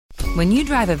When you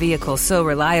drive a vehicle so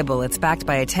reliable it's backed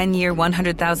by a 10-year,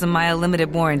 100,000-mile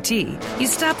limited warranty, you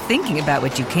stop thinking about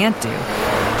what you can't do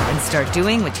and start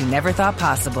doing what you never thought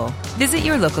possible. Visit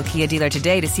your local Kia dealer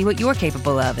today to see what you're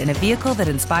capable of in a vehicle that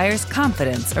inspires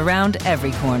confidence around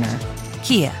every corner.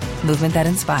 Kia, movement that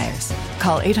inspires.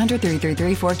 Call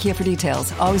 800-333-4KIA for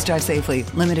details. Always drive safely.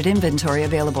 Limited inventory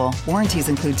available. Warranties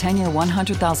include 10-year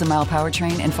 100,000-mile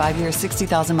powertrain and 5-year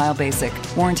 60,000-mile basic.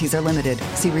 Warranties are limited.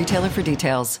 See retailer for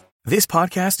details. This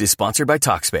podcast is sponsored by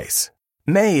Talkspace.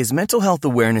 May is Mental Health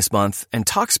Awareness Month, and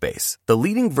Talkspace, the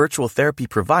leading virtual therapy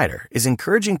provider, is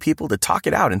encouraging people to talk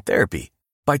it out in therapy.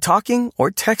 By talking or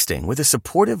texting with a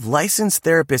supportive, licensed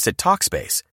therapist at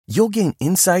Talkspace, you'll gain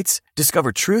insights,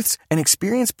 discover truths, and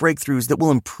experience breakthroughs that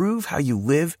will improve how you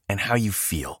live and how you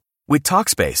feel. With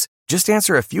Talkspace, just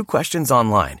answer a few questions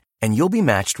online, and you'll be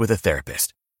matched with a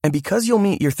therapist. And because you'll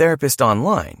meet your therapist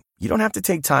online, you don't have to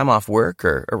take time off work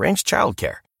or arrange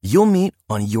childcare. You'll meet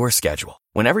on your schedule,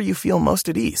 whenever you feel most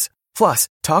at ease. Plus,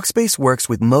 Talkspace works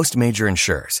with most major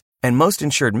insurers, and most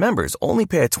insured members only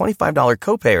pay a $25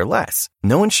 copay or less.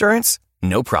 No insurance?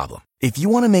 No problem. If you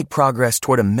want to make progress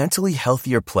toward a mentally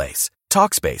healthier place,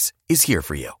 Talkspace is here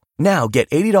for you. Now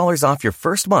get $80 off your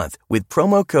first month with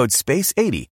promo code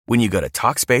SPACE80 when you go to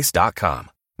Talkspace.com.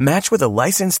 Match with a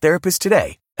licensed therapist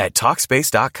today at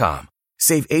Talkspace.com.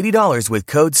 Save $80 with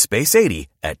code SPACE80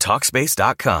 at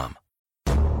Talkspace.com.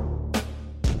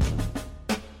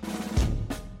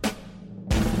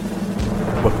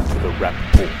 Welcome to the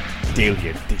Rap Report Daily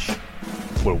Edition,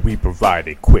 where we provide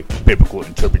a quick biblical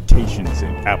interpretations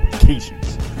and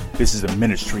applications. This is a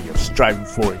ministry of striving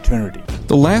for eternity.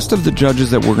 The last of the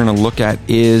judges that we're going to look at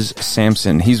is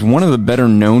Samson. He's one of the better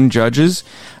known judges,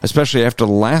 especially after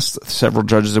the last several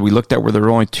judges that we looked at where there were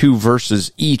only 2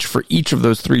 verses each. For each of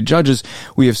those 3 judges,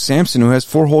 we have Samson, who has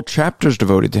 4 whole chapters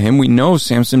devoted to him. We know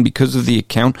Samson because of the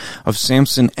account of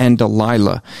Samson and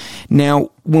Delilah. Now,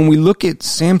 when we look at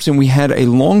Samson, we had a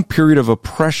long period of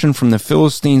oppression from the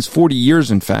Philistines, 40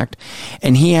 years in fact,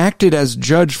 and he acted as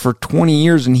judge for 20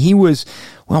 years, and he was,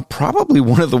 well, probably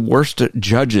one of the worst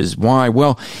judges. Why?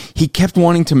 Well, he kept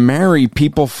wanting to marry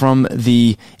people from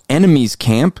the enemy's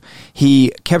camp.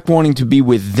 He kept wanting to be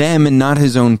with them and not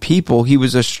his own people. He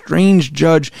was a strange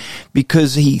judge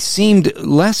because he seemed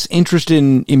less interested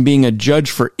in being a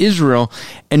judge for Israel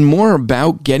and more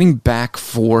about getting back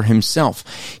for himself.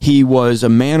 He was a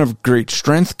man of great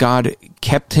strength. God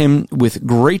kept him with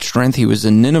great strength. He was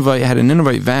a Ninevite, had a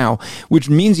Ninevite vow, which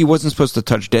means he wasn't supposed to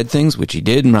touch dead things, which he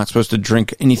did, and not supposed to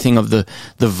drink anything of the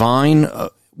vine,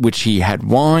 which he had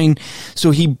wine.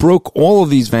 So he broke all of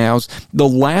these vows. The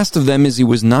last of them is he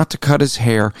was not to cut his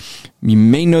hair. You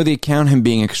may know the account, him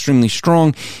being extremely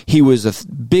strong. He was a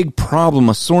big problem,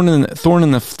 a thorn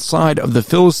in the side of the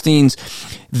Philistines.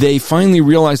 They finally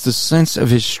realized the sense of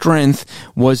his strength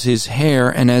was his hair,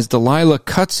 and as Delilah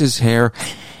cuts his hair,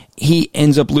 he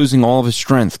ends up losing all of his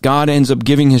strength. God ends up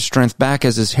giving his strength back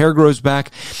as his hair grows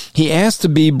back. He asked to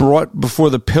be brought before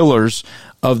the pillars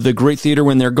of the great theater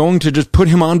when they're going to just put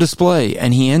him on display,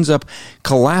 and he ends up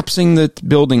collapsing the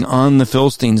building on the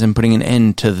Philistines and putting an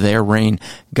end to their reign.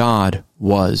 God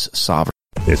was sovereign.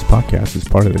 This podcast is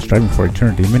part of the Striving for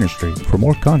Eternity ministry. For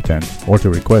more content or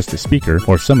to request a speaker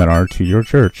or seminar to your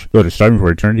church, go to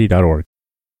strivingforeternity.org.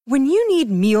 When you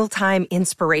need mealtime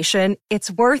inspiration,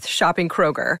 it's worth shopping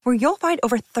Kroger, where you'll find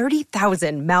over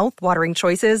 30,000 mouth-watering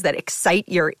choices that excite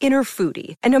your inner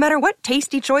foodie. And no matter what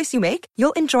tasty choice you make,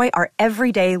 you'll enjoy our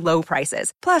everyday low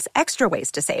prices, plus extra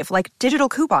ways to save, like digital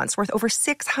coupons worth over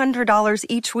 $600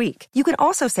 each week. You can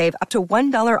also save up to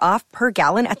 $1 off per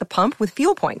gallon at the pump with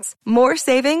fuel points. More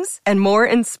savings and more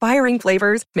inspiring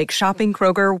flavors make shopping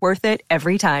Kroger worth it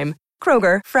every time.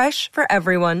 Kroger, fresh for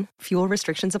everyone. Fuel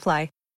restrictions apply.